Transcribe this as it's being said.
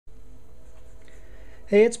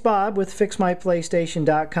Hey, it's Bob with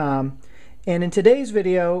FixMyPlaystation.com, and in today's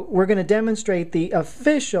video we're going to demonstrate the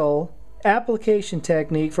official application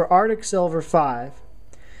technique for Arctic Silver 5.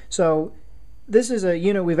 So this is a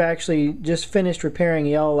unit we've actually just finished repairing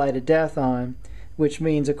YLOD to death on, which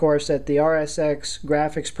means of course that the RSX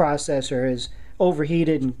graphics processor has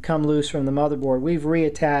overheated and come loose from the motherboard. We've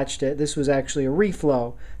reattached it. This was actually a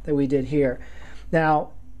reflow that we did here. Now,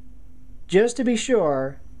 just to be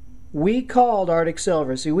sure, we called Arctic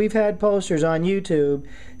Silver. See, we've had posters on YouTube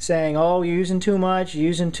saying, oh, you're using too much, you're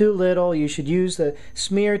using too little, you should use the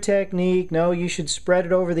smear technique, no, you should spread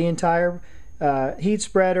it over the entire heat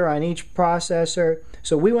spreader on each processor.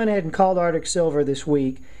 So we went ahead and called Arctic Silver this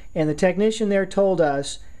week, and the technician there told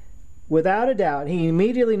us, without a doubt, he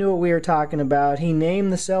immediately knew what we were talking about. He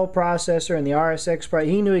named the cell processor and the RSX,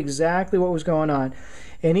 he knew exactly what was going on.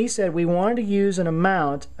 And he said we wanted to use an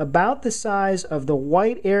amount about the size of the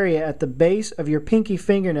white area at the base of your pinky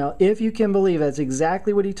fingernail. If you can believe, that's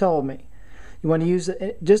exactly what he told me. You want to use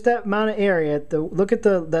just that amount of area. Look at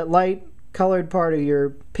that light colored part of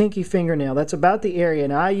your pinky fingernail. That's about the area.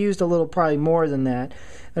 And I used a little, probably more than that.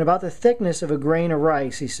 And about the thickness of a grain of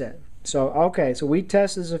rice, he said. So, okay, so we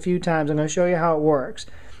tested this a few times. I'm going to show you how it works.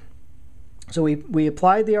 So we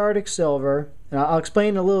applied the Arctic Silver. And I'll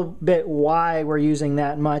explain a little bit why we're using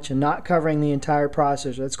that much and not covering the entire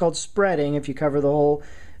processor. It's called spreading if you cover the whole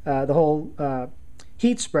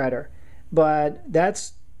heat spreader. But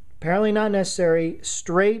that's apparently not necessary.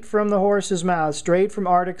 Straight from the horse's mouth, straight from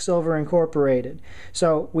Arctic Silver Incorporated.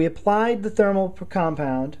 So we applied the thermal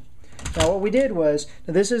compound. Now what we did was,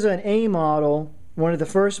 this is an A model, one of the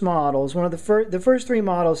first models. The first three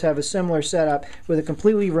models have a similar setup with a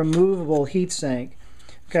completely removable heatsink.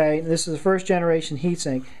 Okay, this is the first generation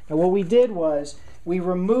heatsink. Now what we did was we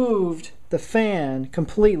removed the fan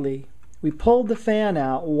completely. We pulled the fan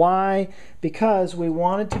out. Why? Because we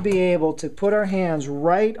wanted to be able to put our hands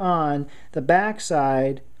right on the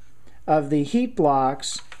backside of the heat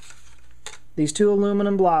blocks. These two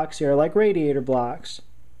aluminum blocks here, like radiator blocks,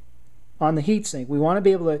 on the heatsink. We want to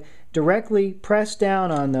be able to directly press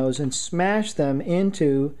down on those and smash them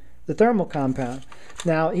into the thermal compound.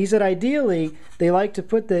 Now, he said ideally they like to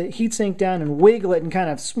put the heatsink down and wiggle it and kind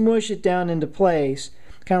of smush it down into place,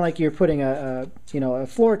 kind of like you're putting a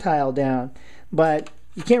floor tile down. But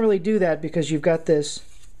you can't really do that because you've got this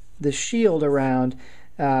shield around.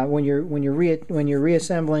 When you're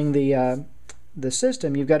reassembling the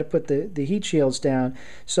system, you've got to put the heat shields down.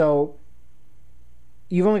 So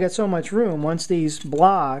you've only got so much room. Once these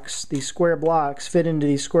blocks, these square blocks, fit into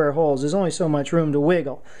these square holes, there's only so much room to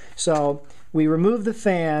wiggle. So we remove the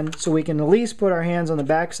fan so we can at least put our hands on the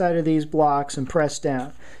back side of these blocks and press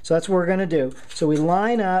down. So that's what we're going to do. So we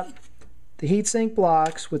line up the heatsink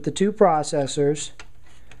blocks with the two processors,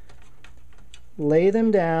 lay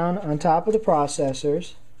them down on top of the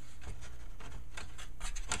processors.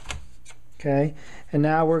 Okay, and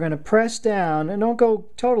now we're going to press down, and don't go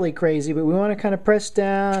totally crazy, but we want to kind of press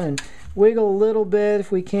down and wiggle a little bit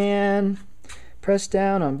if we can. Press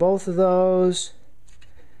down on both of those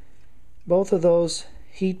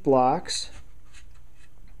heat blocks.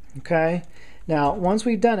 Okay, now once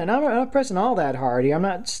we've done it, and I'm not pressing all that hard here, I'm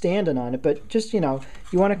not standing on it, but just, you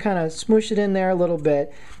want to kind of smoosh it in there a little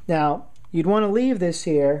bit. Now you'd want to leave this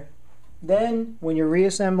here. Then when you're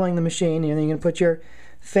reassembling the machine, you're going to put your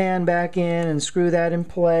fan back in and screw that in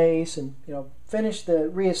place and finish the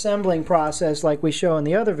reassembling process like we show in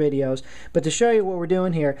the other videos. But to show you what we're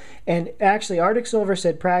doing here, and actually Arctic Silver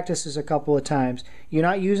said practice this a couple of times. You're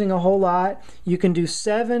not using a whole lot. You can do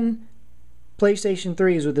 7 PlayStation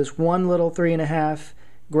 3s with this one little 3.5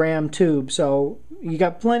 gram tube, so you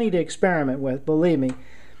got plenty to experiment with, believe me.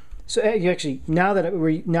 So actually, now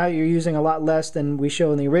you're using a lot less than we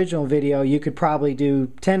show in the original video, you could probably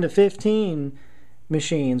do 10 to 15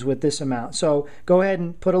 machines with this amount. So go ahead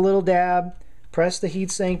and put a little dab, press the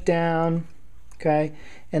heatsink down, okay,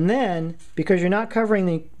 and then because you're not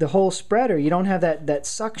covering the whole spreader, you don't have that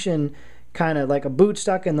suction, kind of like a boot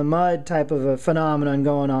stuck in the mud type of a phenomenon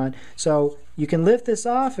going on. So you can lift this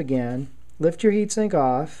off again, lift your heatsink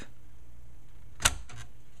off,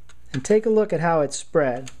 and take a look at how it's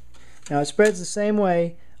spread. Now it spreads the same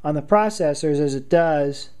way on the processors as it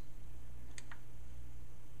does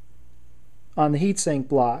on the heatsink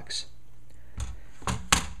blocks.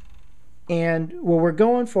 And what we're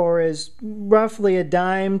going for is roughly a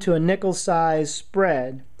dime to a nickel size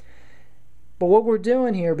spread. But what we're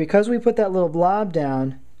doing here, because we put that little blob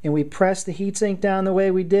down and we press the heatsink down the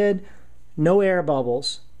way we did, no air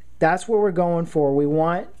bubbles. That's what we're going for. We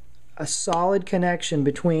want a solid connection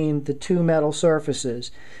between the two metal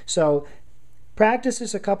surfaces. So practice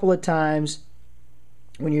this a couple of times.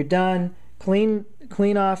 when you're done, clean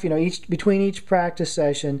off, between each practice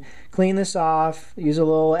session, clean this off, use a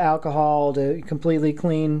little alcohol to completely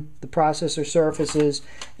clean the processor surfaces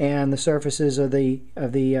and the surfaces of the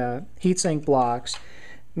heatsink blocks.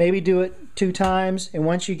 Maybe do it 2 times, and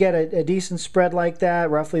once you get a decent spread like that,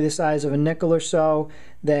 roughly the size of a nickel or so,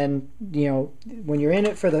 then when you're in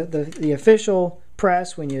it for the official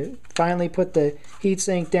press, when you finally put the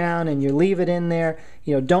heatsink down and you leave it in there,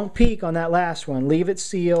 don't peek on that last one. Leave it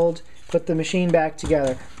sealed, put the machine back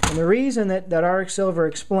together. And the reason that Arctic Silver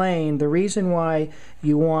explained, the reason why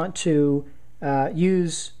you want to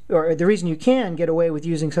use, or the reason you can get away with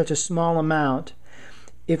using such a small amount,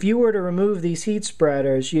 if you were to remove these heat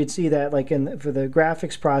spreaders, you'd see that like for the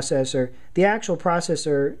graphics processor, the actual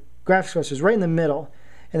graphics processor is right in the middle,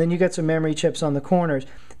 and then you got some memory chips on the corners.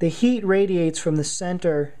 The heat radiates from the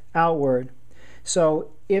center outward.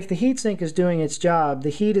 So if the heatsink is doing its job, the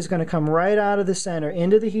heat is going to come right out of the center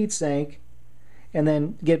into the heatsink and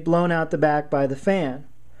then get blown out the back by the fan.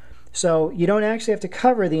 So you don't actually have to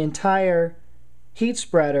cover the entire heat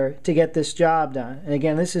spreader to get this job done. And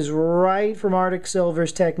again, this is right from Arctic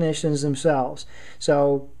Silver's technicians themselves.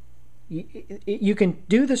 So you can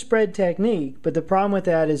do the spread technique, but the problem with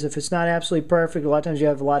that is if it's not absolutely perfect, a lot of times you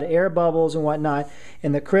have a lot of air bubbles and whatnot,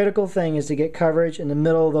 and the critical thing is to get coverage in the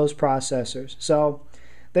middle of those processors. So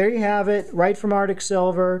there you have it, right from Arctic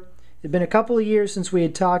Silver. It had been a couple of years since we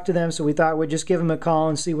had talked to them, so we thought we'd just give them a call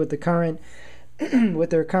and see what the current what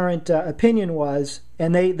their current opinion was.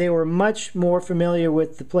 And they were much more familiar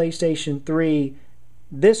with the PlayStation 3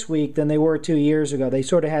 this week than they were 2 years ago. They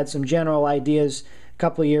sort of had some general ideas a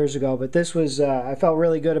couple of years ago, but this was, I felt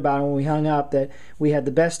really good about it when we hung up, that we had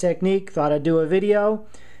the best technique. Thought I'd do a video.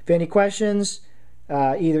 If any questions,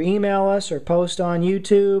 either email us or post on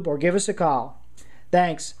YouTube or give us a call.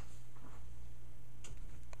 Thanks.